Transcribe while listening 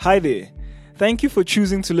Hi there. Thank you for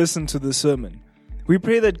choosing to listen to this sermon. We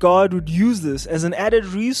pray that God would use this as an added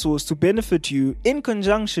resource to benefit you in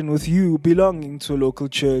conjunction with you belonging to a local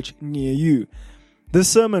church near you. This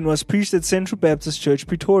sermon was preached at Central Baptist Church,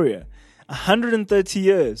 Pretoria. 130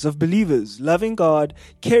 years of believers loving God,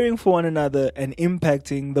 caring for one another, and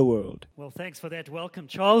impacting the world. Well, thanks for that welcome,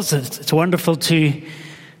 Charles. It's wonderful to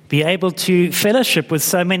be able to fellowship with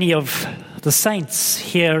so many of the saints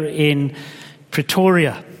here in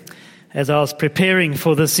Pretoria. As I was preparing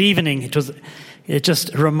for this evening, it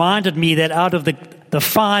just reminded me that out of the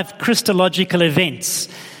 5 Christological events,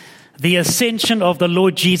 the Ascension of the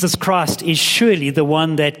Lord Jesus Christ is surely the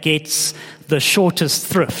one that gets the shortest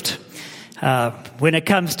thrift. When it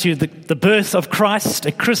comes to the birth of Christ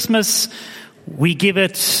at Christmas, we give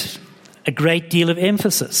it a great deal of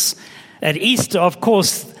emphasis. At Easter, of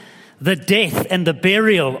course, the death and the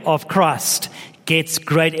burial of Christ gets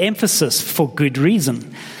great emphasis for good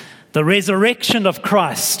reason. The resurrection of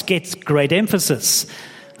Christ gets great emphasis.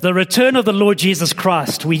 The return of the Lord Jesus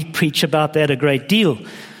Christ, we preach about that a great deal.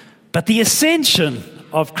 But the ascension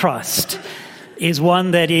of Christ is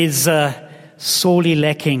one that is sorely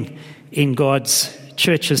lacking in God's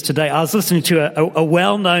churches today. I was listening to a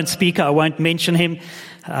well-known speaker, I won't mention him,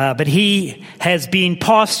 but he has been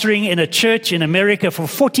pastoring in a church in America for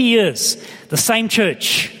 40 years, the same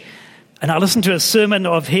church. And I listened to a sermon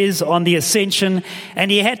of his on the Ascension,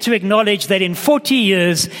 and he had to acknowledge that in 40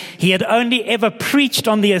 years, he had only ever preached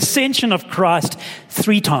on the Ascension of Christ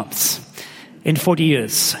 3 times in 40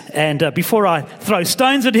 years. And before I throw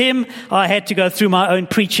stones at him, I had to go through my own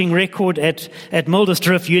preaching record at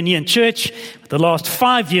Mildersdrift Union Church. The last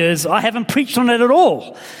 5 years, I haven't preached on it at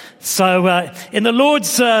all. So in the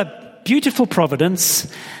Lord's beautiful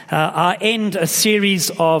providence, I end a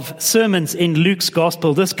series of sermons in Luke's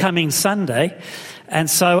Gospel this coming Sunday, and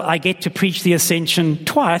so I get to preach the Ascension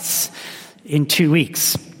twice in 2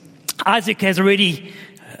 weeks. Isaac has already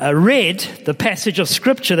read the passage of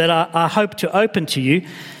Scripture that I hope to open to you,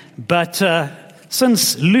 but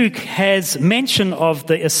since Luke has mention of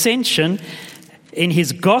the Ascension in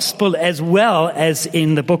his Gospel as well as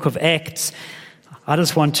in the book of Acts, I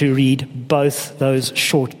just want to read both those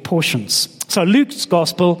short portions. So Luke's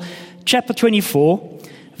Gospel, chapter 24,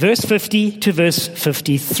 verse 50 to verse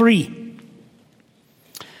 53.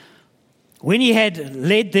 When he had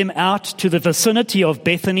led them out to the vicinity of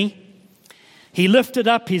Bethany, he lifted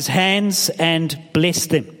up his hands and blessed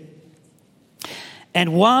them.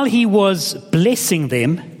 And while he was blessing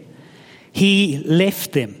them, he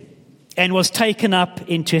left them and was taken up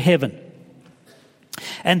into heaven.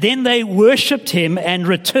 And then they worshipped him and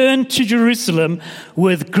returned to Jerusalem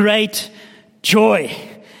with great joy.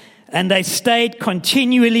 And they stayed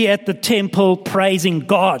continually at the temple praising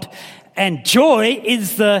God. And joy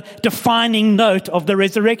is the defining note of the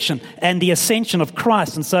resurrection and the ascension of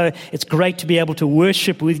Christ. And so it's great to be able to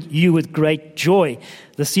worship with you with great joy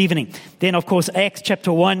this evening. Then, of course, Acts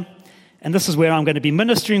chapter 1. And this is where I'm going to be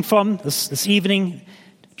ministering from this evening.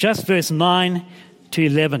 Just verse 9 to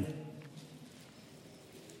 11.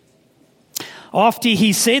 After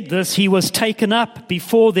he said this, he was taken up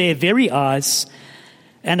before their very eyes,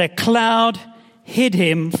 and a cloud hid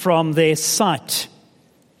him from their sight.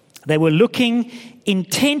 They were looking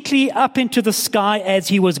intently up into the sky as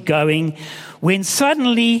he was going, when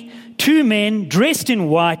suddenly 2 men dressed in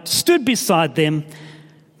white stood beside them.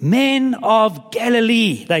 "Men of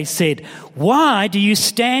Galilee," they said, "why do you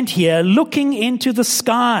stand here looking into the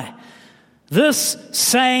sky? This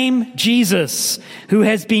same Jesus who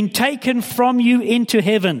has been taken from you into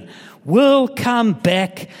heaven will come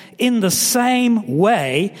back in the same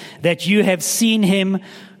way that you have seen him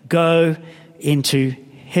go into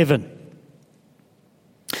heaven."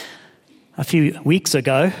 A few weeks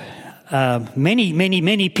ago,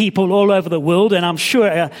 many people all over the world, and I'm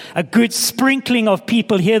sure a good sprinkling of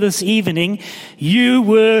people here this evening, you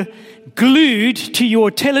were glued to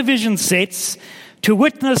your television sets to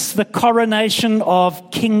witness the coronation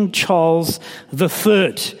of King Charles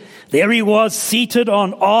III. There he was, seated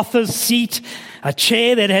on Arthur's seat, a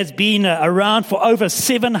chair that has been around for over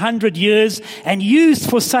 700 years and used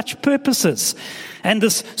for such purposes. And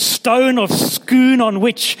this stone of Scone on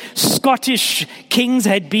which Scottish kings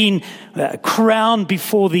had been crowned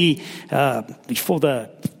before the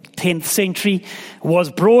 10th century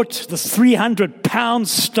was brought. This 300-pound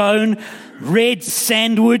stone, red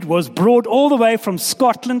sandwood, was brought all the way from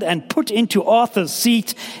Scotland and put into Arthur's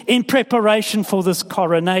seat in preparation for this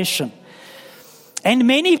coronation. And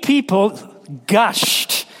many people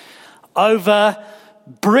gushed over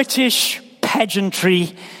British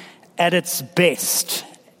pageantry at its best.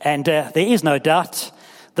 And there is no doubt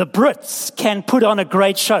The Brits can put on a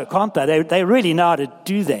great show, can't they? They really know how to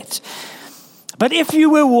do that. But if you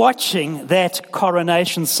were watching that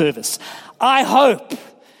coronation service, I hope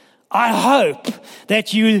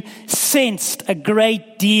that you sensed a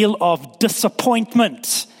great deal of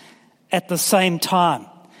disappointment at the same time.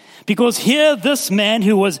 Because here, this man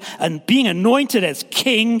who was being anointed as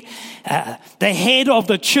king, the head of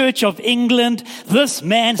the Church of England, this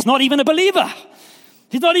man's not even a believer.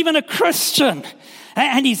 He's not even a Christian.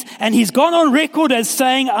 And he's gone on record as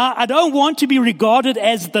saying, I don't want to be regarded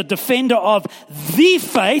as the defender of the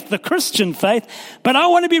faith, the Christian faith, but I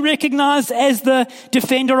want to be recognized as the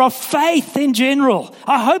defender of faith in general.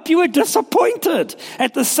 I hope you were disappointed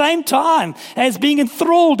at the same time as being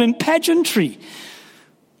enthralled in pageantry.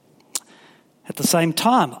 At the same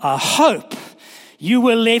time, I hope you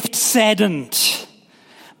were left saddened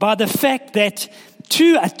by the fact that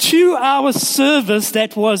a 2-hour service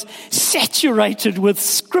that was saturated with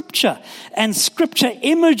scripture and scripture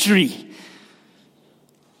imagery.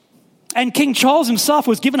 And King Charles himself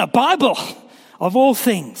was given a Bible of all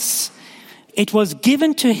things. It was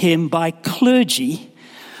given to him by clergy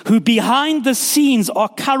who behind the scenes are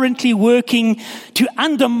currently working to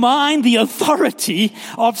undermine the authority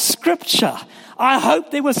of scripture. I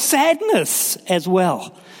hope there was sadness as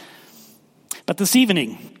well. But this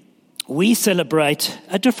evening, we celebrate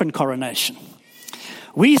a different coronation.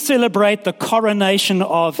 We celebrate the coronation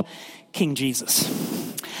of King Jesus.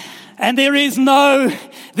 And there is no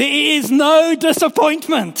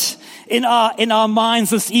disappointment in our minds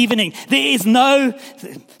this evening. There is no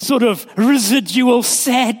sort of residual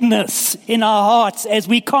sadness in our hearts as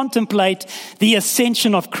we contemplate the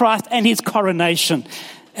ascension of Christ and his coronation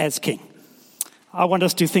as king. I want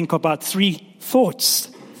us to think about 3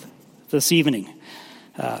 thoughts this evening.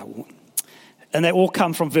 And they all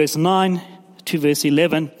come from verse 9 to verse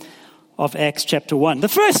 11 of Acts chapter 1. The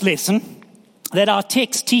first lesson that our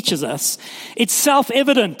text teaches us, it's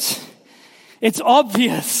self-evident, it's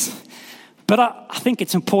obvious, but I think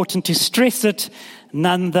it's important to stress it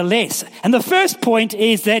nonetheless. And the first point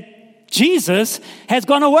is that Jesus has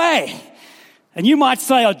gone away. And you might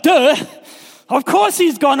say, oh, duh, of course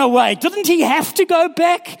he's gone away. Didn't he have to go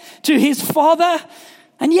back to his Father?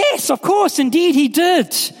 And yes, of course, indeed he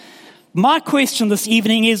did. My question this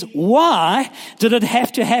evening is, why did it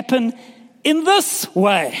have to happen in this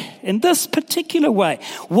way, in this particular way?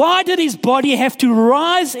 Why did his body have to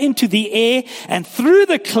rise into the air and through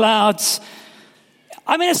the clouds?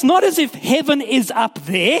 I mean, it's not as if heaven is up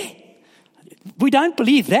there. We don't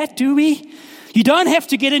believe that, do we? You don't have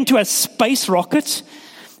to get into a space rocket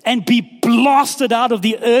and be blasted out of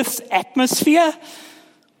the Earth's atmosphere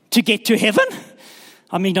to get to heaven.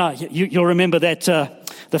 I mean, you'll remember that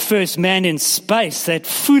the first man in space, that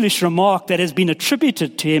foolish remark that has been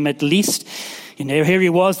attributed to him at least. You know, here he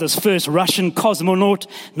was, this first Russian cosmonaut,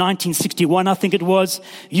 1961, I think it was,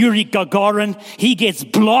 Yuri Gagarin. He gets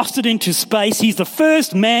blasted into space. He's the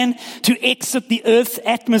first man to exit the Earth's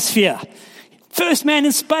atmosphere. First man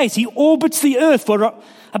in space. He orbits the Earth for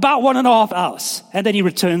about 1.5 hours. And then he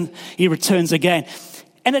returns again.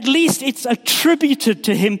 And at least it's attributed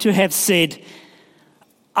to him to have said,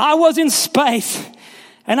 I was in space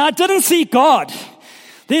and I didn't see God.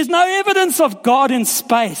 There's no evidence of God in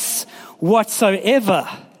space whatsoever.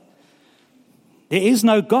 There is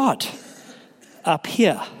no God up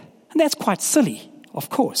here. And that's quite silly, of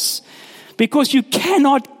course, because you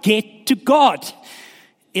cannot get to God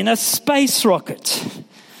in a space rocket.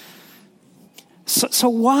 So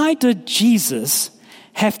why did Jesus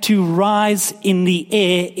have to rise in the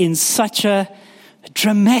air in such a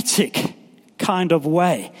dramatic kind of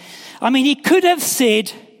way? I mean, he could have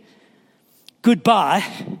said goodbye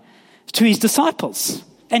to his disciples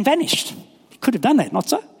and vanished. He could have done that, not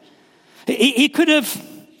so? He could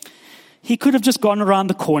have just gone around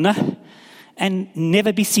the corner and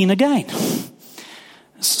never be seen again.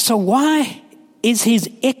 So why is his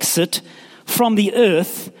exit from the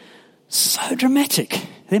earth so dramatic?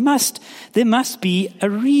 There must be a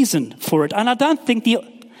reason for it. And I don't think the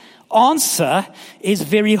answer is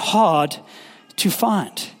very hard to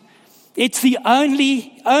find. It's the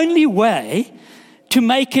only way to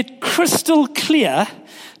make it crystal clear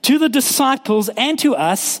to the disciples and to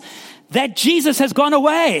us that Jesus has gone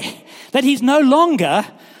away, that he's no longer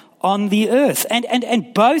on the earth.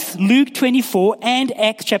 And both Luke 24 and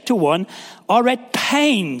Acts chapter 1 are at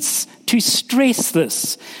pains to stress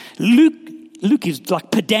this. Luke is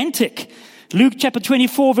like pedantic. Luke chapter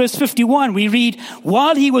 24 verse 51, we read,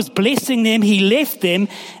 while he was blessing them, he left them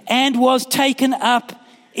and was taken up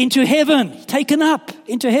into heaven. Taken up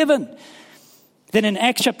into heaven. Then in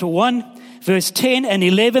Acts chapter 1, verse 10 and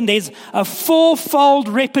 11, there's a fourfold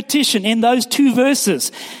repetition in those two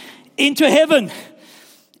verses. Into heaven,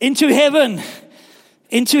 into heaven,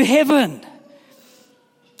 into heaven.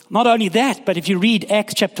 Not only that, but if you read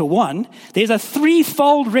Acts chapter 1, there's a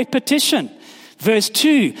threefold repetition. Verse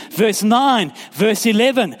 2, verse 9, verse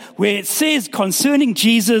 11, where it says concerning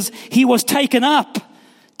Jesus, he was taken up,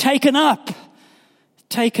 taken up,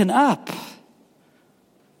 taken up.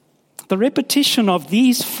 The repetition of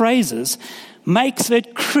these phrases makes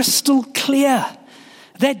it crystal clear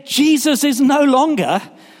that Jesus is no longer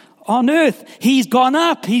on earth. He's gone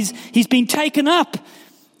up. He's been taken up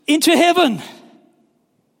into heaven.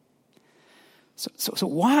 So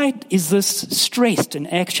why is this stressed in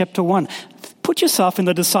Acts chapter 1? Put yourself in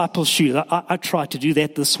the disciples' shoes. I tried to do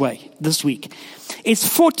that this week. It's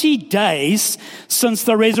 40 days since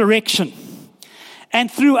the resurrection. And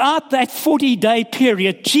throughout that 40-day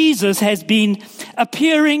period, Jesus has been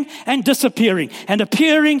appearing and disappearing, and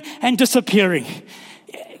appearing and disappearing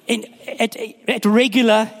at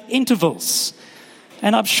regular intervals.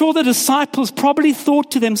 And I'm sure the disciples probably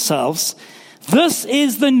thought to themselves, this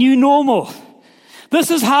is the new normal. This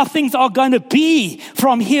is how things are going to be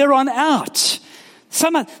from here on out.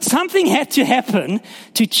 Something had to happen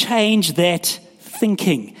to change that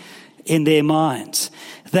thinking in their minds.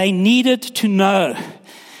 They needed to know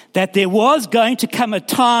that there was going to come a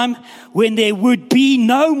time when there would be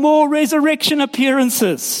no more resurrection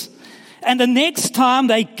appearances. And the next time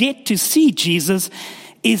they get to see Jesus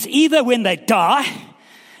is either when they die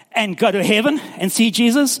and go to heaven and see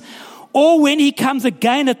Jesus, or when he comes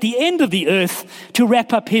again at the end of the earth to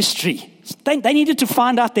wrap up history. They needed to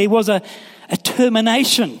find out there was a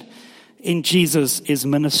termination in Jesus'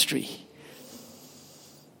 ministry.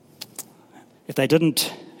 If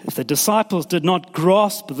the disciples did not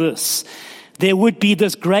grasp this, there would be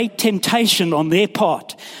this great temptation on their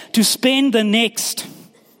part to spend the next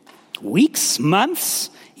weeks, months,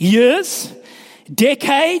 years,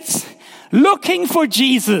 decades looking for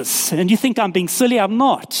Jesus. And you think I'm being silly? I'm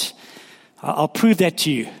not. I'll prove that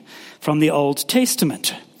to you from the Old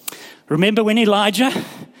Testament. Remember when Elijah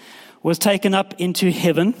was taken up into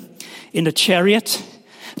heaven in a chariot?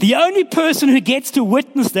 The only person who gets to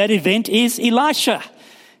witness that event is Elisha,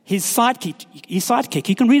 his sidekick.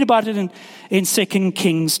 You can read about it in 2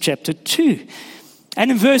 Kings chapter 2. And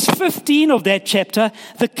in verse 15 of that chapter,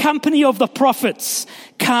 the company of the prophets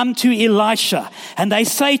come to Elisha, and they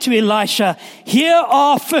say to Elisha, here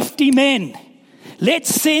are 50 men. Let's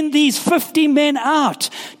send these 50 men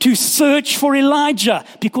out to search for Elijah,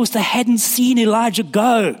 because they hadn't seen Elijah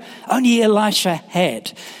go. Only Elisha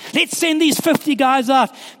had. Let's send these 50 guys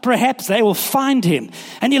out. Perhaps they will find him.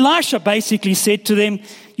 And Elisha basically said to them,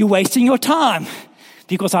 you're wasting your time,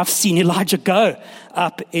 because I've seen Elijah go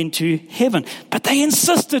up into heaven. But they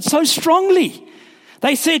insisted so strongly.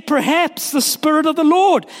 They said, perhaps the Spirit of the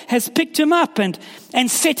Lord has picked him up and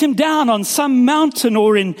set him down on some mountain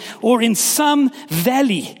or in some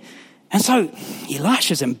valley. And so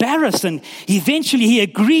Elisha's embarrassed, and eventually he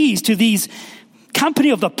agrees to these company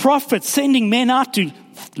of the prophets sending men out to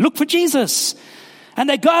look for Jesus. And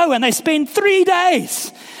they go and they spend 3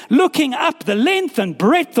 days looking up the length and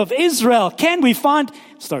breadth of Israel.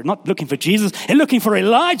 Not looking for Jesus, they're looking for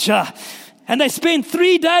Elijah. And they spend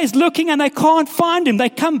 3 days looking and they can't find him. They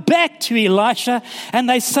come back to Elisha and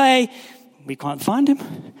they say, we can't find him.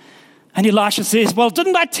 And Elisha says, well,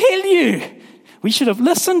 didn't I tell you? We should have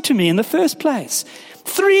listened to me in the first place.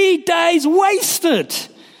 3 days wasted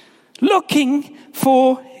looking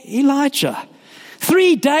for Elijah.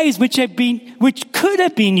 3 days which could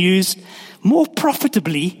have been used more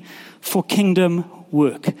profitably for kingdom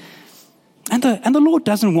work. And the Lord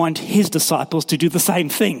doesn't want his disciples to do the same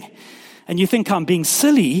thing. And you think I'm being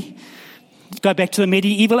silly? Go back to the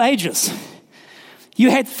medieval ages. You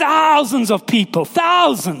had thousands of people,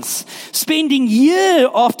 spending year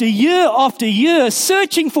after year after year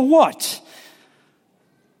searching for what?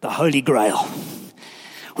 The Holy Grail.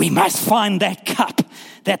 We must find that cup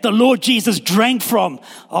that the Lord Jesus drank from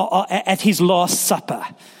at his Last Supper.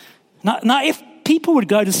 Now, if people would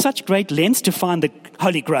go to such great lengths to find the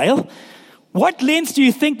Holy Grail, what lengths do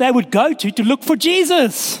you think they would go to look for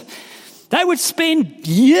Jesus? They would spend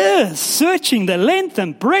years searching the length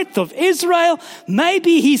and breadth of Israel.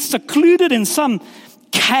 Maybe he's secluded in some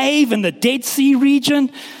cave in the Dead Sea region.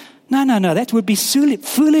 No, that would be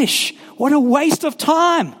foolish. What a waste of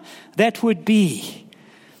time that would be.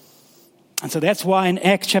 And so that's why in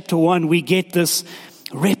Acts chapter 1 we get this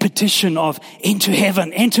repetition of into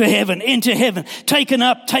heaven, into heaven, into heaven, taken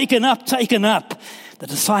up, taken up, taken up. The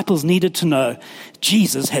disciples needed to know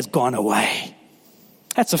Jesus has gone away.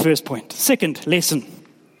 That's the first point. Second lesson.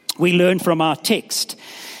 we learn from our text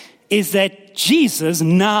is that Jesus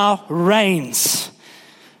now reigns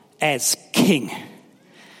as King.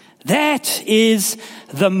 That is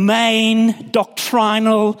the main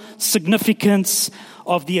doctrinal significance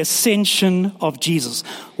of the ascension of Jesus,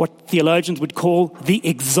 what theologians would call the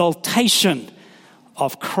exaltation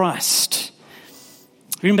of Christ.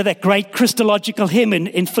 Remember that great Christological hymn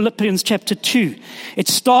in Philippians chapter 2. It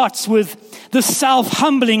starts with the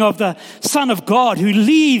self-humbling of the Son of God who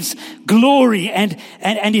leaves glory and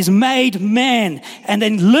is made man and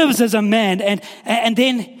then lives as a man. And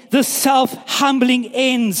then the self-humbling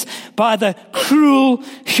ends by the cruel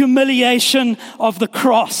humiliation of the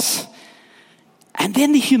cross. And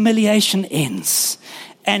then the humiliation ends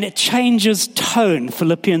and it changes tone.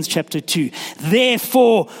 Philippians chapter 2.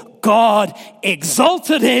 Therefore, God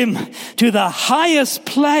exalted him to the highest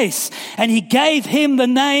place, and he gave him the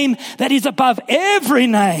name that is above every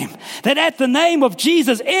name, that at the name of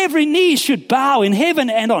Jesus every knee should bow in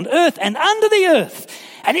heaven and on earth and under the earth,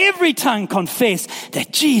 and every tongue confess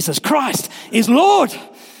that Jesus Christ is Lord,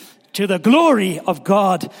 to the glory of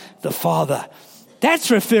God the Father.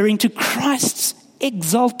 That's referring to Christ's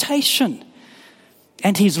exaltation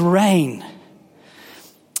and his reign.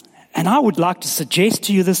 And I would like to suggest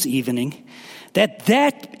to you this evening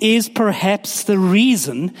that is perhaps the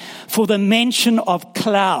reason for the mention of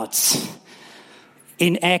clouds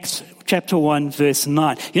in Acts chapter 1 verse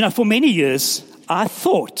 9. You know, for many years I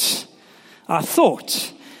thought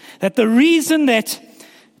that the reason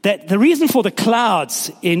the reason for the clouds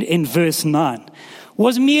in verse 9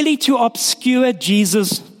 was merely to obscure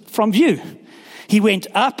Jesus from view. He went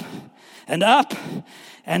up and up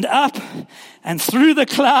and up and through the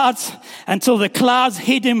clouds until the clouds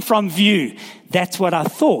hid him from view. That's what I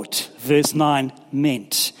thought verse 9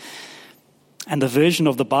 meant. And the version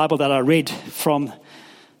of the Bible that I read from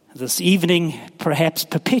this evening perhaps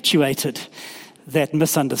perpetuated that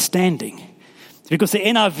misunderstanding. Because the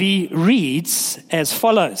NIV reads as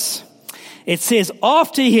follows. It says,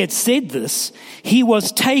 after he had said this, he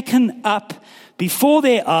was taken up before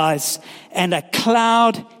their eyes, and a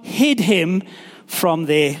cloud hid him from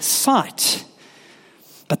their sight.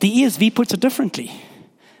 But the ESV puts it differently.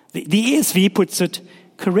 The ESV puts it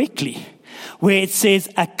correctly, where it says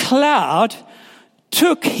a cloud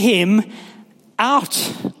took him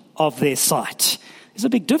out of their sight. There's a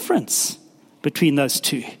big difference between those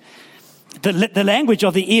two. The language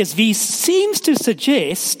of the ESV seems to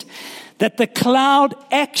suggest that the cloud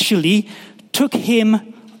actually took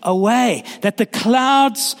him away, that the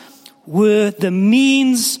clouds were the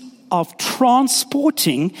means of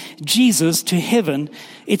transporting Jesus to heaven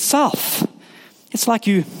itself. It's like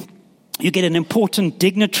you get an important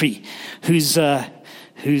dignitary who's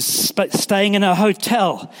staying in a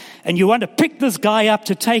hotel, and you want to pick this guy up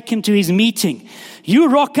to take him to his meeting. You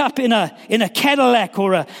rock up in a Cadillac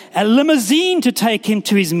or a limousine to take him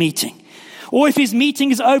to his meeting. Or if his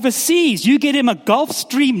meeting is overseas, you get him a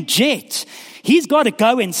Gulfstream jet. He's got to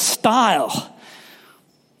go in style.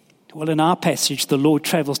 Well, in our passage, the Lord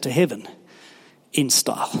travels to heaven in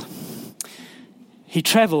style. He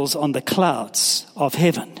travels on the clouds of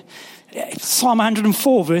heaven. Psalm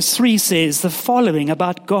 104 verse 3 says the following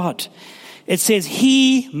about God. It says,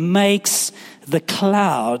 he makes the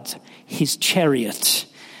cloud his chariot,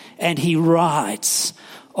 and he rides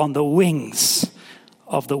on the wings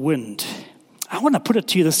of the wind. I want to put it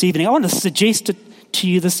to you this evening. I want to suggest it to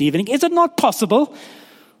you this evening. Is it not possible?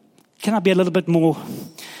 Can I be a little bit more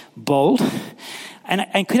bold?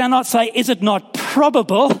 And could I not say, is it not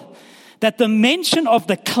probable that the mention of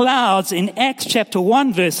the clouds in Acts chapter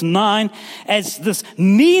 1 verse 9 as this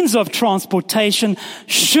means of transportation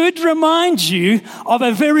should remind you of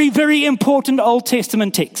a very, very important Old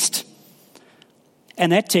Testament text?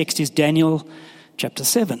 And that text is Daniel chapter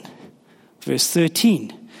 7 verse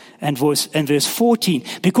 13 and verse 14,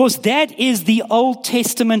 because that is the Old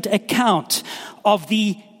Testament account of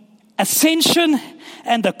the ascension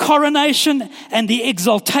and the coronation and the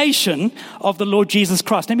exaltation of the Lord Jesus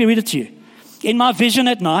Christ. Let me read it to you. In my vision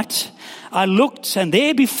at night, I looked, and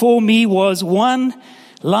there before me was one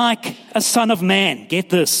like a son of man.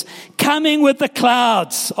 Get this. Coming with the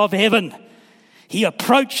clouds of heaven. He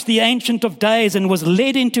approached the Ancient of Days and was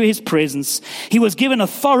led into his presence. He was given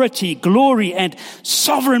authority, glory, and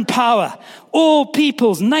sovereign power. All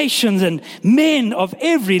peoples, nations, and men of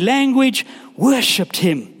every language worshipped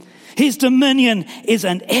him. His dominion is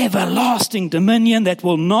an everlasting dominion that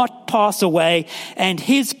will not pass away, and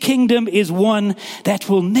his kingdom is one that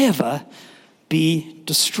will never be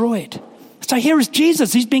destroyed. So here is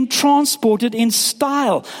Jesus. He's being transported in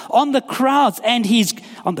style on the clouds, and he's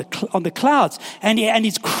on the clouds, and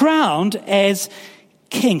he's crowned as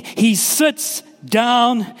king. He sits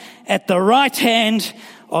down at the right hand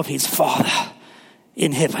of his Father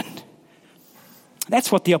in heaven.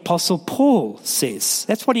 That's what the Apostle Paul says.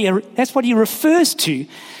 That's what he refers to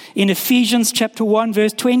in Ephesians chapter 1,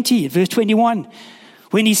 verse 20, verse 21,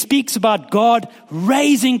 when he speaks about God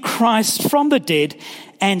raising Christ from the dead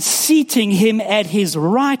and seating him at his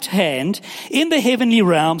right hand in the heavenly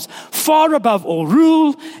realms, far above all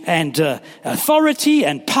rule and authority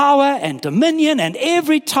and power and dominion and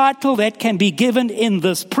every title that can be given in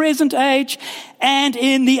this present age and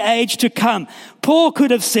in the age to come. Paul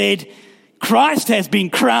could have said, Christ has been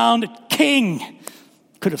crowned king.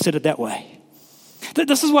 Could have said it that way.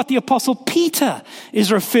 This is what the Apostle Peter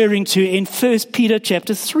is referring to in 1 Peter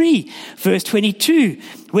chapter 3, verse 22,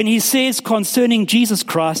 when he says concerning Jesus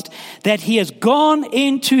Christ that he has gone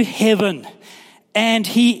into heaven and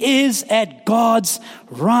he is at God's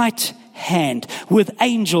right hand with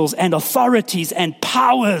angels and authorities and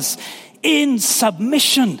powers in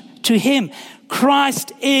submission to him.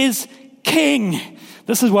 Christ is king.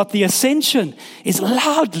 This is what the Ascension is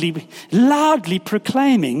loudly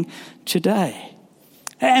proclaiming today.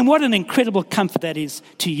 And what an incredible comfort that is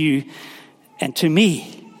to you and to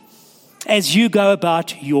me as you go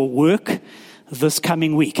about your work this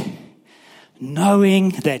coming week, knowing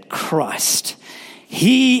that Christ,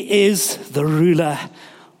 he is the ruler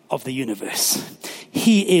of the universe.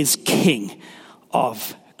 He is king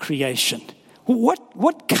of creation.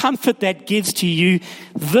 What comfort that gives to you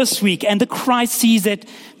this week and the crises that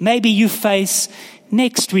maybe you face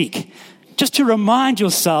next week. Just to remind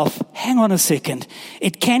yourself, hang on a second,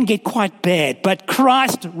 it can get quite bad, but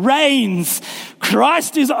Christ reigns.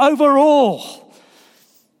 Christ is over all.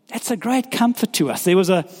 That's a great comfort to us. There was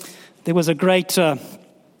a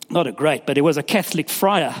Catholic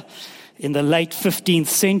friar in the late 15th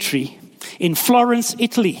century in Florence,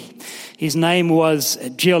 Italy. His name was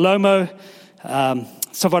Girolamo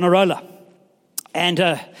Savonarola.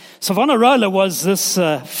 And Savonarola was this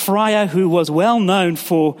friar who was well known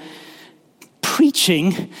for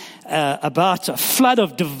preaching about a flood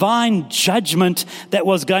of divine judgment that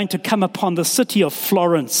was going to come upon the city of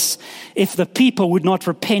Florence if the people would not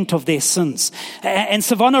repent of their sins. And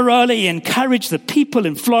Savonarola encouraged the people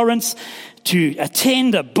in Florence to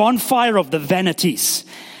attend a bonfire of the vanities.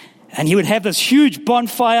 And he would have this huge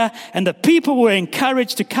bonfire, and the people were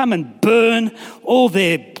encouraged to come and burn all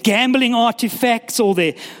their gambling artifacts, all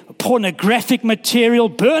their pornographic material,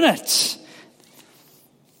 burn it.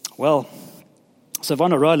 Well,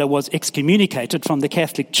 Savonarola was excommunicated from the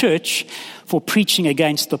Catholic Church for preaching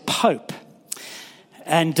against the Pope.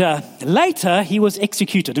 And later, he was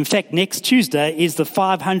executed. In fact, next Tuesday is the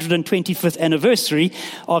 525th anniversary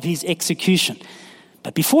of his execution.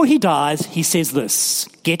 But before he dies, he says this: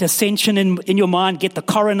 get Ascension in your mind, get the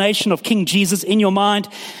coronation of King Jesus in your mind,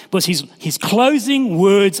 because his closing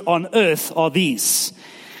words on earth are these.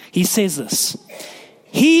 He says this: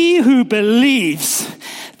 he who believes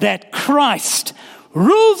that Christ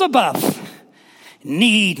rules above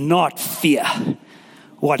need not fear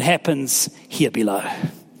what happens here below.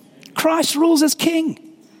 Christ rules as king.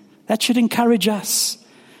 That should encourage us.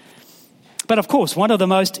 But of course, one of the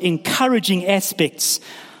most encouraging aspects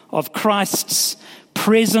of Christ's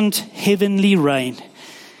present heavenly reign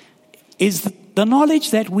is the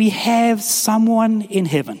knowledge that we have someone in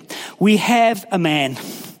heaven. We have a man.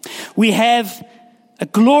 We have a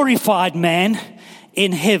glorified man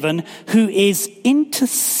in heaven who is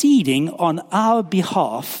interceding on our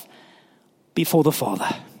behalf before the Father.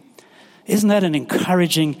 Isn't that an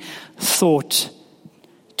encouraging thought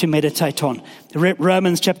to meditate on?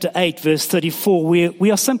 Romans chapter 8, verse 34,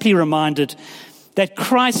 we are simply reminded that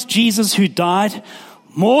Christ Jesus, who died,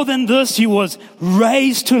 more than this, he was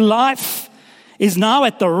raised to life, is now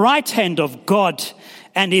at the right hand of God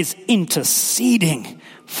and is interceding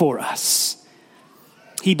for us.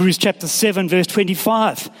 Hebrews chapter 7, verse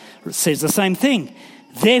 25 says the same thing.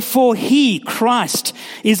 Therefore he, Christ,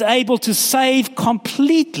 is able to save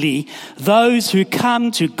completely those who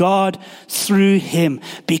come to God through him,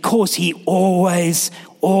 because he always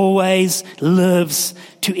lives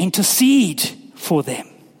to intercede for them.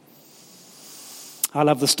 I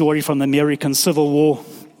love the story from the American Civil War.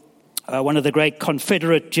 One of the great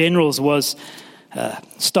Confederate generals was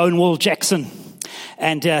Stonewall Jackson.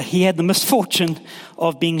 And he had the misfortune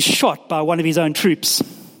of being shot by one of his own troops.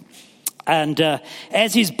 And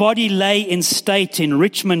as his body lay in state in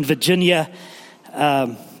Richmond, Virginia,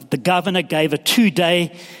 the governor gave a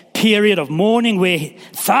 2-day period of mourning where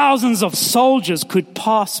thousands of soldiers could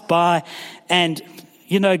pass by and,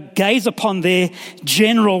 gaze upon their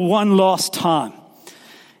general one last time.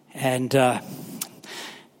 And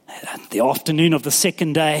The afternoon of the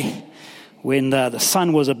second day, when the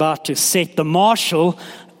sun was about to set, the marshal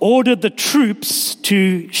ordered the troops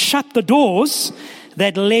to shut the doors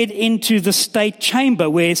that led into the state chamber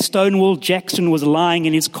where Stonewall Jackson was lying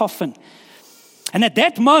in his coffin. And at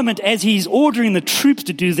that moment, as he's ordering the troops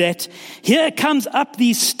to do that, here comes up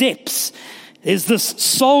these steps. There's this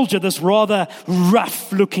soldier, this rather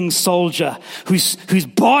rough-looking soldier, who's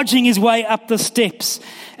barging his way up the steps.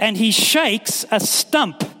 And he shakes a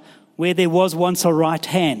stump where there was once a right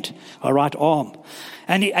hand, a right arm.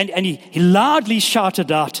 And he loudly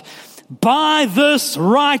shouted out, "By this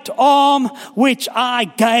right arm which I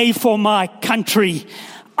gave for my country,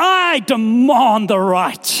 I demand the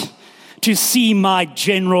right to see my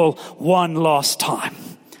general one last time."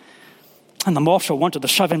 And the marshal wanted to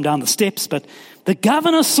shove him down the steps, but the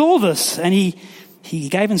governor saw this, and he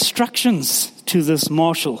gave instructions to this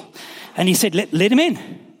marshal. And he said, let him in.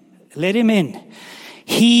 Let him in.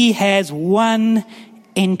 He has one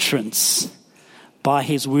entrance by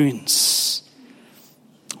his wounds.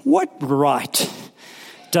 What right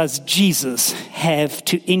does Jesus have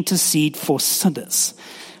to intercede for sinners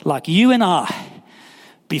like you and I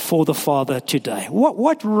before the Father today?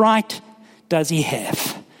 What right does he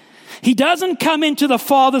have? He doesn't come into the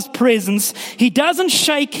Father's presence. He doesn't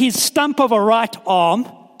shake his stump of a right arm.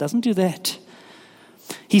 Doesn't do that.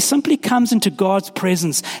 He simply comes into God's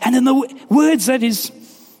presence. And in the words that is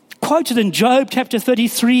quoted in Job chapter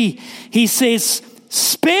 33, he says,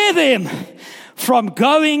 "Spare them from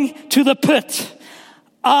going to the pit.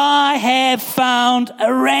 I have found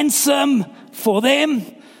a ransom for them."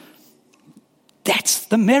 That's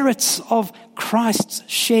the merits of Christ's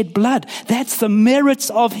shed blood. That's the merits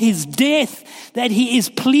of his death, that he is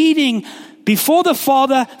pleading before the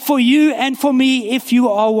Father for you and for me if you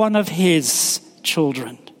are one of his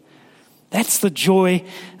children. That's the joy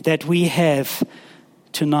that we have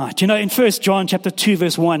tonight. You know, in 1 John chapter 2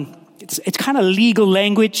 verse 1, it's kind of legal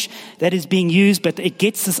language that is being used, but it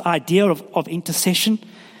gets this idea of intercession.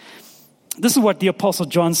 This is what the Apostle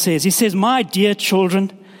John says. He says, "My dear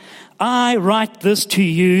children, I write this to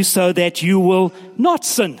you so that you will not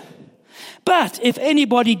sin. But if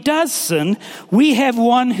anybody does sin, we have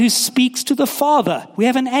one who speaks to the Father." We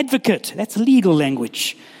have an advocate. That's legal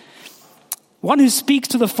language. One who speaks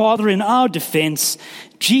to the Father in our defense,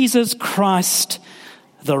 Jesus Christ,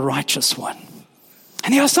 the righteous one.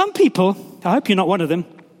 And there are some people, I hope you're not one of them,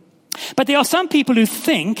 but there are some people who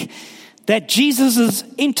think that Jesus'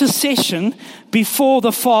 intercession before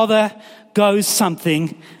the Father goes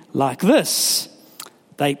something like this.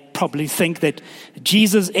 They probably think that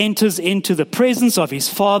Jesus enters into the presence of his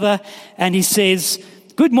Father and he says,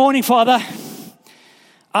 "Good morning, Father.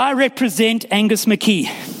 I represent Angus Mckee,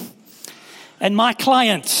 and my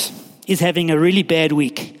client is having a really bad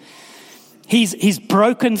week. He's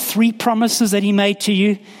broken 3 promises that he made to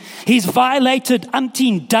you. He's violated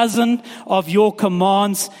umpteen dozen of your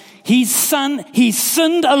commands. He's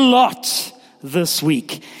sinned a lot this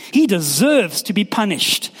week. He deserves to be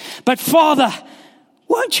punished. But Father,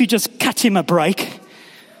 won't you just cut him a break?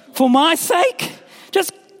 For my sake,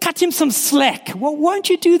 just cut him some slack. Well, won't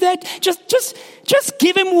you do that? Just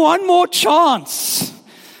give him one more chance."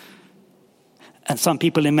 And some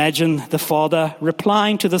people imagine the Father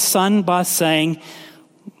replying to the Son by saying,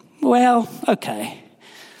 "Well, okay,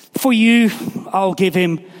 for you, I'll give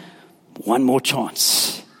him one more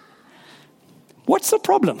chance." What's the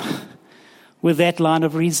problem with that line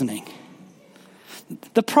of reasoning?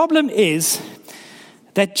 The problem is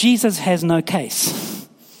that Jesus has no case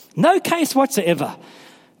whatsoever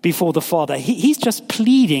before the Father. He's just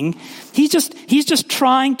pleading. He's just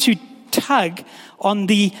trying to tug on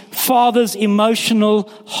the Father's emotional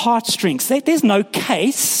heartstrings. There's no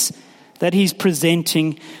case that he's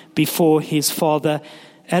presenting before his Father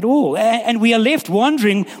at all. And we are left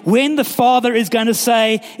wondering when the Father is going to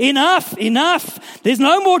say, enough, there's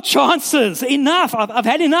no more chances, enough, I've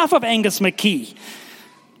had enough of Angus Mckee.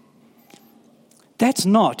 That's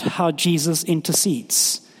not how Jesus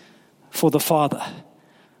intercedes for the Father,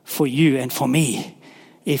 for you and for me,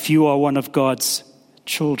 if you are one of God's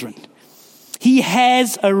children. He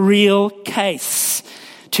has a real case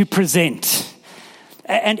to present.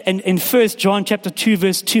 And in 1 John chapter 2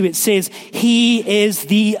 verse 2 it says, "He is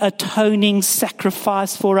the atoning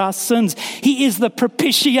sacrifice for our sins. He is the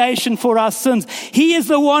propitiation for our sins. He is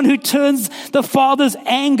the one who turns the Father's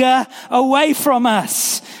anger away from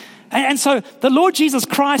us." And so the Lord Jesus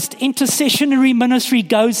Christ's intercessionary ministry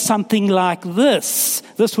goes something like this.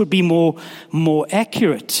 This would be more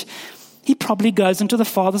accurate. He probably goes into the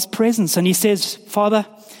Father's presence and he says, "Father,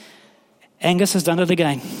 Angus has done it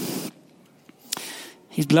again.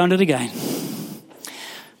 He's blown it again.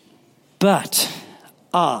 but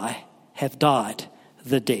I have died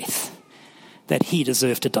the death that he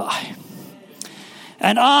deserved to die.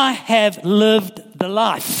 And I have lived the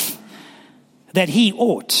life that he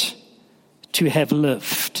ought to have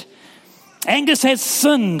lived. Angus has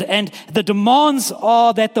sinned, and the demands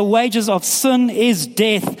are that the wages of sin is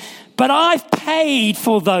death. But I've paid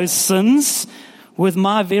for those sins with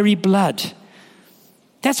my very blood.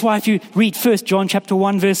 That's why if you read 1 John chapter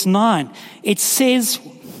 1 verse 9, it says,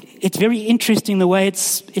 it's very interesting the way it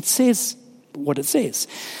says what it says.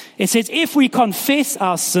 It says, if we confess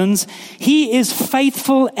our sins, he is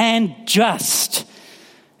faithful and just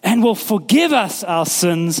and will forgive us our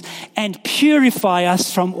sins and purify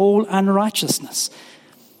us from all unrighteousness.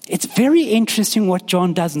 It's very interesting what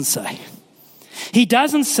John doesn't say. He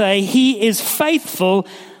doesn't say he is faithful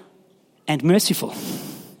and merciful.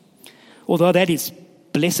 Although that is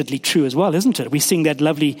blessedly true as well, isn't it? We sing that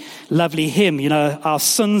lovely, lovely hymn, our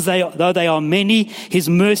sins, though they are many, his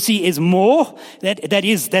mercy is more. That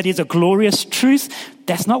is a glorious truth.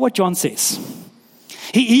 That's not what John says.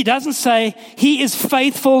 He doesn't say he is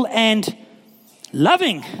faithful and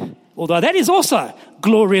loving, although that is also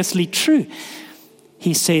gloriously true.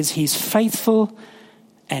 He says he's faithful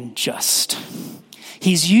and just.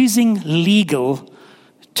 He's using legal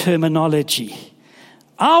terminology.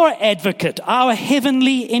 Our advocate, our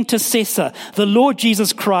heavenly intercessor, the Lord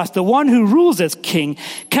Jesus Christ, the one who rules as king,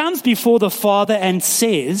 comes before the Father and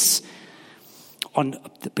says, on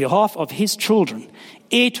behalf of his children,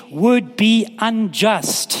 it would be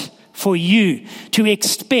unjust for you to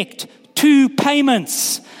expect two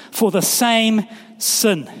payments for the same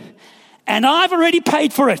sin. And I've already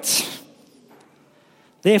paid for it.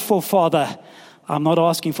 Therefore, Father, I'm not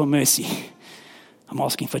asking for mercy. I'm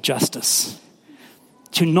asking for justice.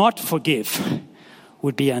 To not forgive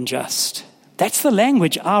would be unjust. That's the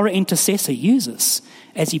language our intercessor uses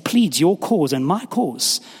as he pleads your cause and my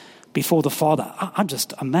cause before the Father. I'm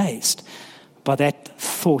just amazed by that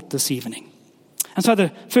thought this evening. And so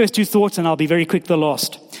the first two thoughts, and I'll be very quick, the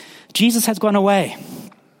last. Jesus has gone away,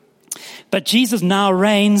 but Jesus now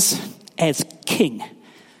reigns as king.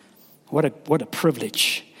 What a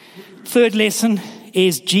privilege. Third lesson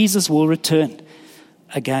is Jesus will return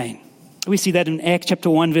again. We see that in Acts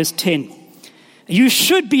chapter 1 verse 10. You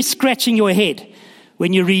should be scratching your head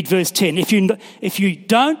when you read verse 10. If you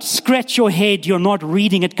don't scratch your head, you're not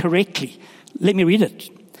reading it correctly. Let me read it.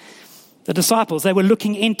 The disciples, they were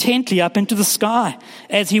looking intently up into the sky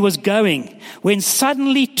as he was going, when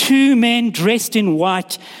suddenly two men dressed in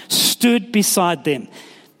white stood beside them.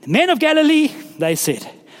 Men of Galilee, they said,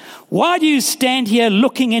 why do you stand here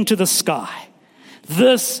looking into the sky?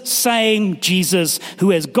 This same Jesus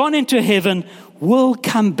who has gone into heaven will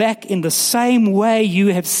come back in the same way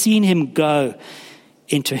you have seen him go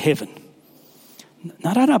into heaven.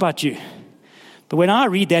 Now, I don't know about you, but when I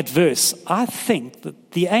read that verse, I think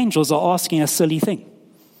that the angels are asking a silly thing.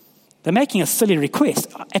 They're making a silly request,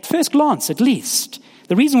 at first glance at least.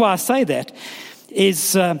 The reason why I say that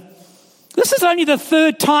is this is only the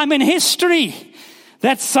third time in history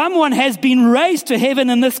that someone has been raised to heaven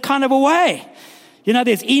in this kind of a way.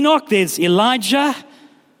 There's Enoch, there's Elijah,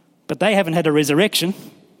 but they haven't had a resurrection,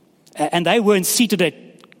 and they weren't seated at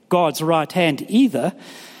God's right hand either.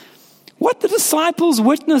 What the disciples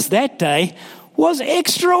witnessed that day was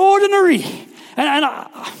extraordinary. And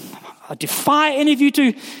I defy any of you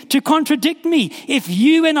to contradict me. If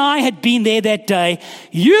you and I had been there that day,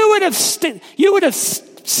 you would have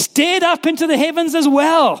stared up into the heavens as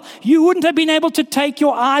well. You wouldn't have been able to take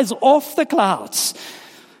your eyes off the clouds.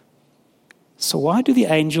 So why do the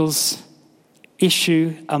angels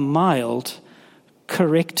issue a mild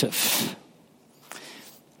corrective?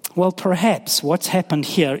 Well, perhaps what's happened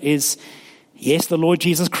here is, yes, the Lord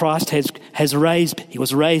Jesus Christ he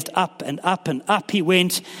was raised up and up and up he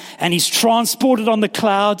went, and he's transported on the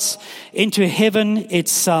clouds into heaven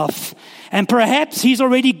itself. And perhaps he's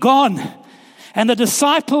already gone, and the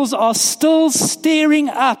disciples are still staring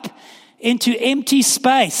up into empty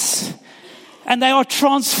space, and they are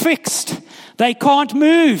transfixed. They can't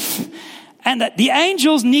move. And the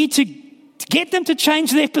angels need to get them to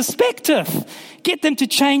change their perspective, get them to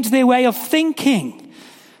change their way of thinking.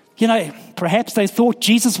 Perhaps they thought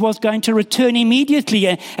Jesus was going to return immediately.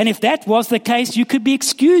 And if that was the case, you could be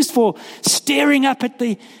excused for staring up at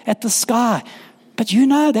the sky. But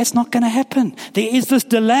that's not going to happen. There is this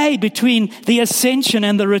delay between the ascension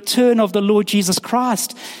and the return of the Lord Jesus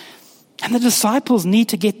Christ. And the disciples need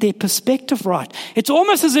to get their perspective right. It's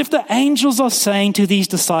almost as if the angels are saying to these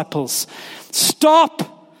disciples,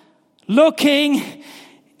 stop looking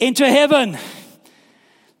into heaven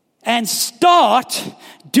and start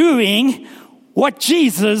doing what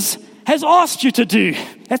Jesus has asked you to do.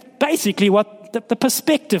 That's basically what the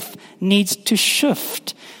perspective needs to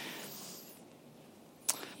shift.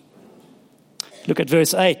 Look at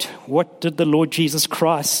verse 8. What did the Lord Jesus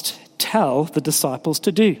Christ tell the disciples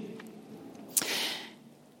to do?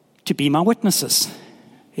 To be my witnesses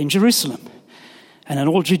in Jerusalem and in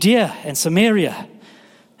all Judea and Samaria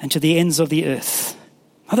and to the ends of the earth.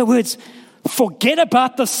 In other words, forget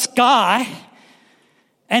about the sky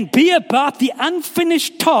and be about the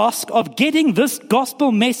unfinished task of getting this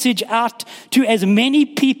gospel message out to as many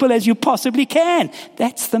people as you possibly can.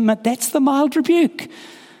 That's the mild rebuke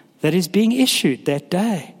that is being issued that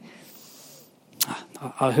day.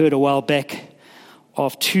 I heard a while back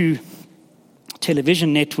of 2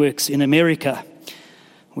 television networks in America.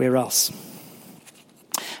 Where else?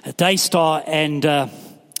 Daystar and I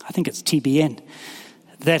think it's TBN,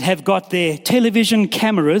 that have got their television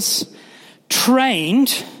cameras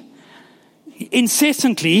trained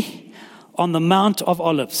incessantly on the Mount of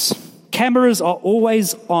Olives. Cameras are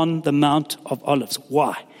always on the Mount of Olives.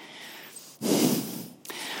 Why?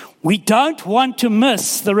 We don't want to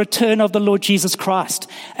miss the return of the Lord Jesus Christ.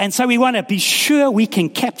 And so we want to be sure we can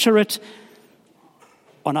capture it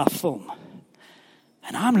on our film.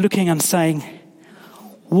 And I'm saying,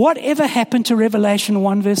 whatever happened to Revelation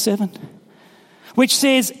 1 verse 7? Which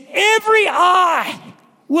says, every eye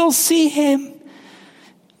will see him.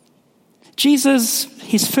 Jesus,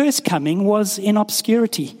 his first coming was in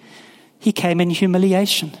obscurity. He came in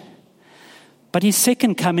humiliation. But his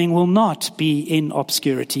second coming will not be in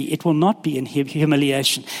obscurity. It will not be in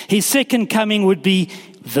humiliation. His second coming would be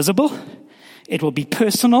visible. It will be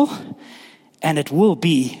personal. And it will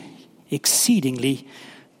be exceedingly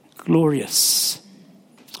glorious.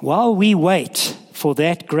 While we wait for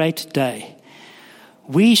that great day,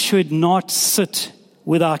 we should not sit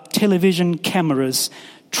with our television cameras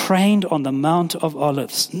trained on the Mount of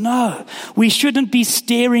Olives. No, we shouldn't be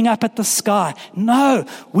staring up at the sky. No,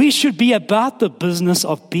 we should be about the business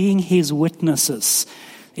of being his witnesses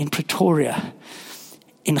in Pretoria,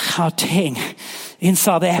 in Gauteng, in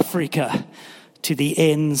South Africa, to the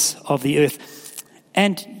ends of the earth.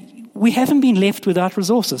 And we haven't been left without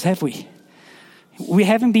resources, have we? We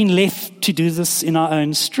haven't been left to do this in our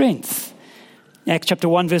own strength. Acts chapter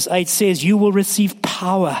 1 verse 8 says, you will receive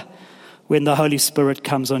power when the Holy Spirit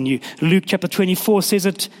comes on you. Luke chapter 24 says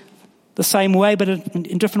it the same way, but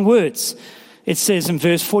in different words. It says in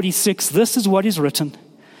verse 46, this is what is written.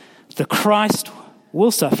 The Christ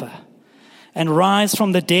will suffer and rise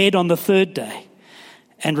from the dead on the third day,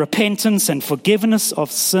 and repentance and forgiveness of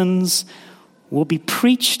sins will be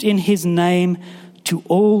preached in his name to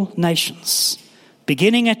all nations,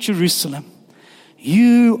 beginning at Jerusalem.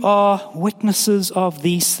 You are witnesses of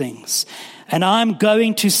these things, and I'm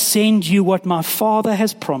going to send you what my Father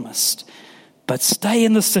has promised. But stay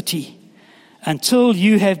in the city until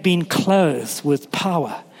you have been clothed with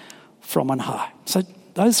power from on high. So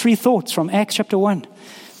those 3 thoughts from Acts chapter 1.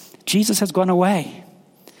 Jesus has gone away.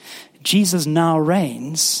 Jesus now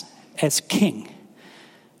reigns as king,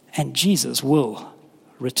 and Jesus will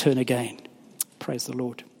return again. Praise the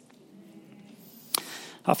Lord.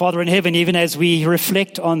 Our Father in heaven, even as we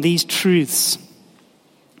reflect on these truths,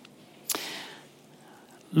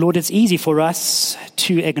 Lord, it's easy for us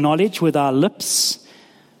to acknowledge with our lips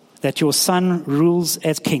that your Son rules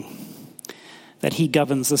as king, that he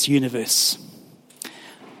governs this universe.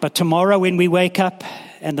 But tomorrow when we wake up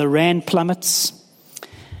and the rand plummets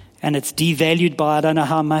and it's devalued by I don't know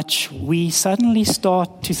how much, we suddenly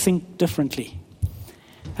start to think differently.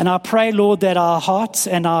 And I pray, Lord, that our hearts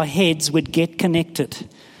and our heads would get connected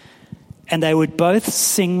and they would both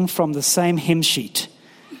sing from the same hymn sheet,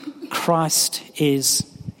 Christ is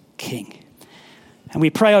King. And we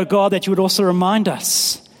pray, oh God, that you would also remind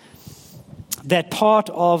us that part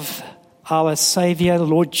of our Savior, the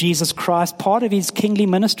Lord Jesus Christ, part of his kingly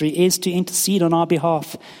ministry is to intercede on our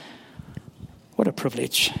behalf. What a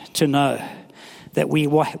privilege to know that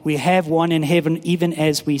we have one in heaven, even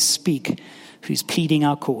as we speak, who's pleading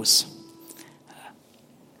our cause.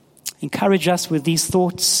 Encourage us with these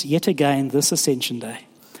thoughts yet again this Ascension Day,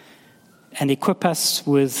 and equip us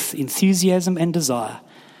with enthusiasm and desire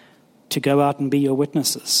to go out and be your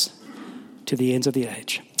witnesses to the ends of the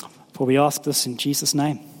age. For we ask this in Jesus'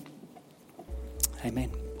 name.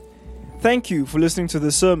 Amen. Thank you for listening to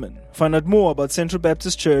this sermon. Find out more about Central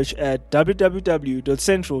Baptist Church at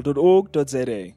www.central.org.za.